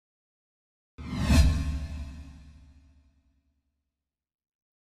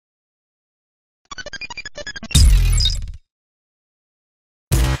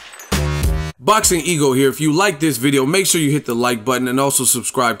Boxingego here. If you like this video, make sure you hit the like button and also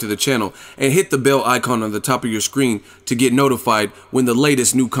subscribe to the channel and hit the bell icon on the top of your screen to get notified when the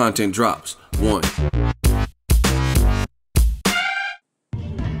latest new content drops. 1.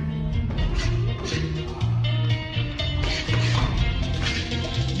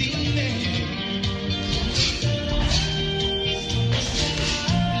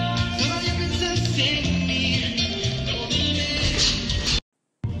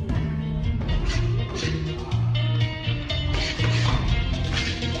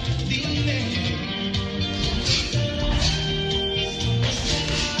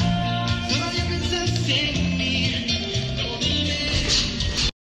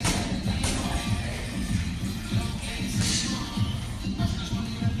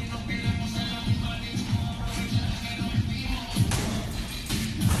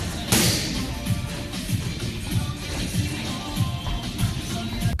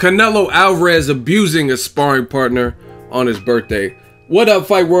 Canelo Alvarez abusing a sparring partner on his birthday. What up,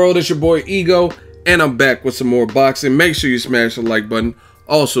 Fight World? It's your boy Ego, and I'm back with some more boxing. Make sure you smash the like button.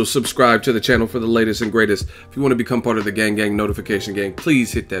 Also, subscribe to the channel for the latest and greatest. If you want to become part of the gang notification gang,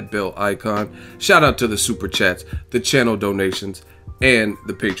 please hit that bell icon. Shout out to the super chats, the channel donations, and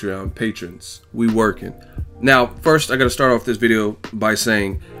the Patreon patrons. We working. Now, first, I got to start off this video by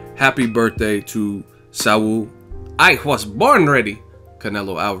saying happy birthday to Saul. I was born ready.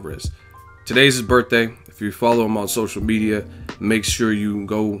 Canelo Alvarez. Today's his birthday. If you follow him on social media, make sure you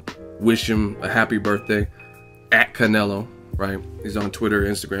go wish him a happy birthday at Canelo, right? He's on Twitter,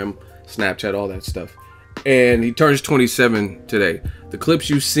 Instagram, Snapchat, all that stuff. And he turns 27 today. The clips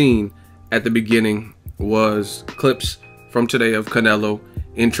you've seen at the beginning was clips from today of Canelo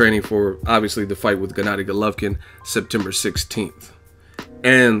in training for, obviously, the fight with Golovkin, September 16th.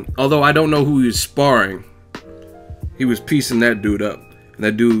 And although I don't know who he's sparring, he was piecing that dude up. And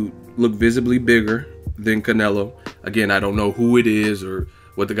that dude looked visibly bigger than Canelo. Again, I don't know who it is or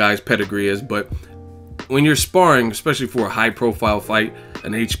what the guy's pedigree is, but when you're sparring, especially for a high-profile fight,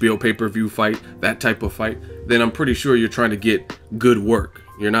 an HBO pay-per-view fight, that type of fight, then I'm pretty sure you're trying to get good work.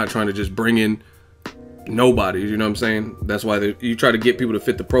 You're not trying to just bring in nobody, you know what I'm saying? That's why you try to get people to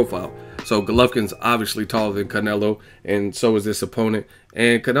fit the profile. So Golovkin's obviously taller than Canelo, and so is this opponent.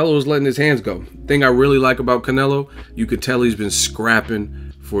 And Canelo was letting his hands go. Thing I really like about Canelo, you could tell he's been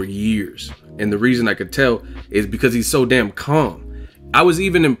scrapping for years. And the reason I could tell is because he's so damn calm. I was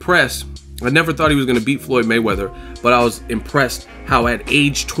even impressed. I never thought he was going to beat Floyd Mayweather, but I was impressed how at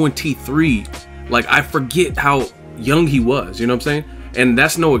age 23, like, I forget how young he was, you know what I'm saying? And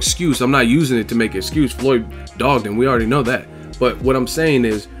that's no excuse. I'm not using it to make an excuse. Floyd dogged him. We already know that. But what I'm saying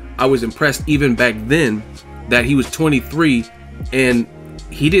is, I was impressed even back then that he was 23 and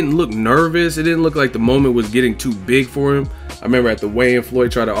he didn't look nervous. It didn't look like the moment was getting too big for him. I remember at the weigh-in,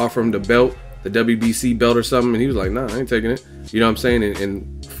 Floyd tried to offer him the belt, the WBC belt or something, and he was like, nah, I ain't taking it. You know what I'm saying?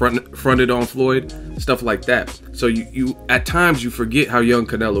 And fronted on Floyd, stuff like that. So you at times you forget how young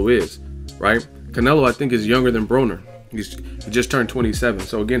Canelo is, right? Canelo, I think, is younger than Broner. He just turned 27.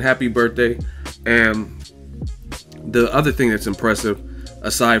 So again, happy birthday. And the other thing that's impressive,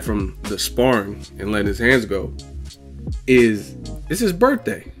 aside from the sparring and letting his hands go, is it's his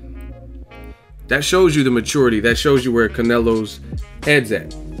birthday. That shows you the maturity. That shows you where Canelo's head's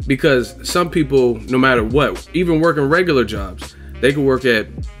at. Because some people, no matter what, even working regular jobs, they could work at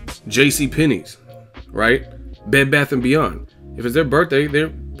JCPenney's, right? Bed Bath & Beyond. If it's their birthday,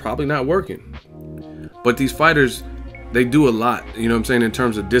 they're probably not working. But these fighters, they do a lot, you know what I'm saying, in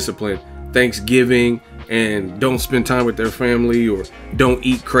terms of discipline. Thanksgiving, and don't spend time with their family, or don't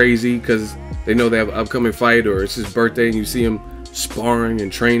eat crazy because they know they have an upcoming fight, or it's his birthday and you see him sparring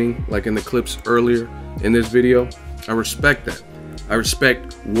and training like in the clips earlier in this video. I respect that. I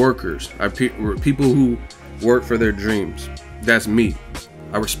respect workers. People who work for their dreams. That's me.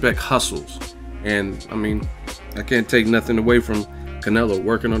 I respect hustles. And I mean, I can't take nothing away from Canelo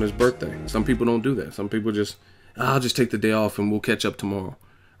working on his birthday. Some people don't do that. Some people just, I'll just take the day off and we'll catch up tomorrow,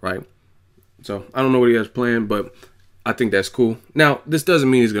 right? So I don't know what he has planned, but I think that's cool. Now, this doesn't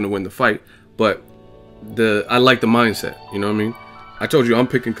mean he's going to win the fight, but I like the mindset, you know what I mean? I told you I'm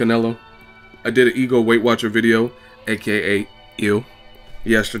picking Canelo. I did an Ego Weight Watcher video, aka Ill,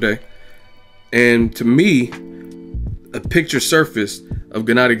 yesterday. And to me, a picture surfaced of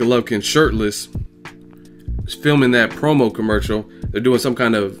Gennady Golovkin shirtless, filming that promo commercial. They're doing some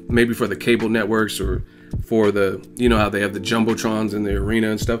kind of, maybe for the cable networks or for the, you know how they have the jumbotrons in the arena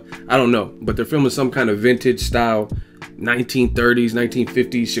and stuff. I don't know, but they're filming some kind of vintage style 1930s,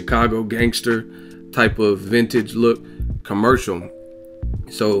 1950s Chicago gangster type of vintage look commercial.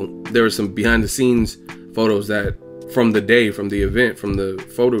 So there were some behind the scenes photos that from the day, from the event, from the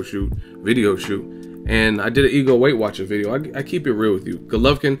photo shoot, video shoot. And I did an Ego Weight Watcher video. I keep it real with you.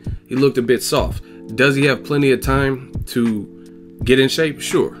 Golovkin, he looked a bit soft. Does he have plenty of time to get in shape?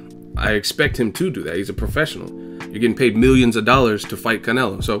 Sure. I expect him to do that. He's a professional. You're getting paid millions of dollars to fight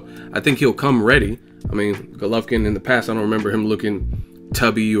Canelo. So I think he'll come ready. I mean, Golovkin in the past, I don't remember him looking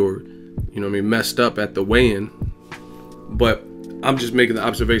tubby or, you know what I mean, messed up at the weigh-in. But I'm just making the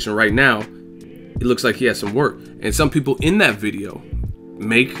observation right now. It looks like he has some work. And some people in that video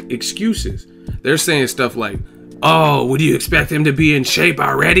make excuses. They're saying stuff like, oh, would you expect him to be in shape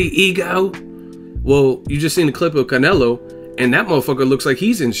already, Ego? Well, you just seen the clip of Canelo, and that motherfucker looks like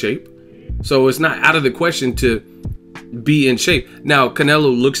he's in shape. So it's not out of the question to be in shape. Now,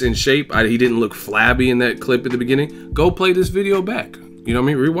 Canelo looks in shape. He didn't look flabby in that clip at the beginning. Go play this video back. You know what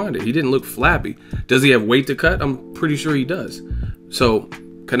I mean? Rewind it. He didn't look flabby. Does he have weight to cut? I'm pretty sure he does. So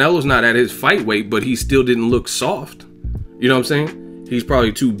Canelo's not at his fight weight, but he still didn't look soft. You know what I'm saying? He's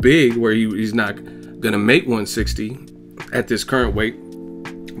probably too big where he's not gonna make 160 at this current weight.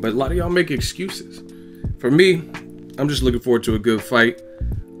 But a lot of y'all make excuses. For me, I'm just looking forward to a good fight.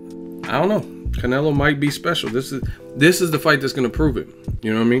 I don't know. Canelo might be special. This is the fight that's gonna prove it.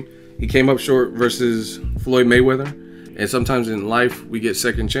 You know what I mean? He came up short versus Floyd Mayweather, and sometimes in life we get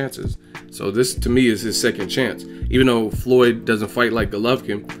second chances. So this to me is his second chance. Even though Floyd doesn't fight like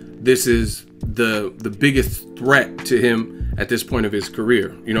Golovkin, this is the biggest threat to him at this point of his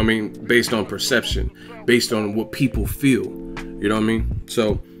career. You know what I mean? Based on perception, based on what people feel. You know what I mean?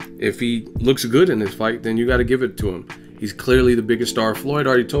 So if he looks good in this fight, then you got to give it to him. He's clearly the biggest star. Floyd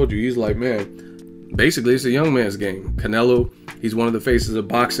already told you. He's like, man, basically it's a young man's game. Canelo, he's one of the faces of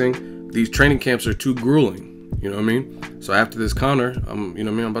boxing. These training camps are too grueling. You know what I mean? So after this Conor, you know what I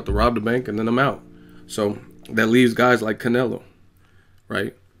mean? I'm about to rob the bank and then I'm out. So that leaves guys like Canelo,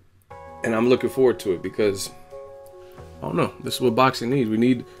 right? And I'm looking forward to it because, I don't know, this is what boxing needs. We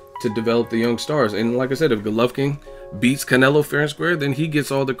need to develop the young stars. And like I said, if Golovkin beats Canelo fair and square, then he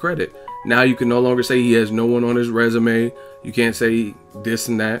gets all the credit. Now you can no longer say he has no one on his resume. You can't say this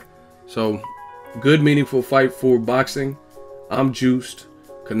and that. So, good, meaningful fight for boxing. I'm juiced.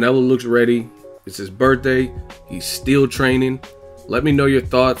 Canelo looks ready. It's his birthday. He's still training. Let me know your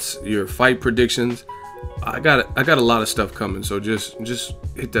thoughts, your fight predictions. I got a lot of stuff coming, so just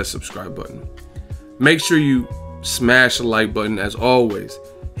hit that subscribe button. Make sure you smash the like button as always.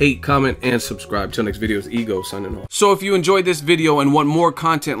 Hate, comment, and subscribe. Till next video, is Ego signing off. So if you enjoyed this video and want more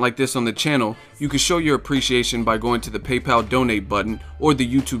content like this on the channel, you can show your appreciation by going to the PayPal donate button or the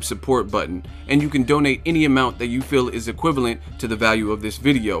YouTube support button, and you can donate any amount that you feel is equivalent to the value of this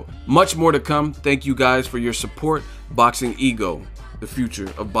video. Much more to come. Thank you guys for your support. Boxing Ego, the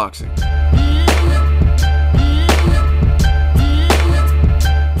future of boxing.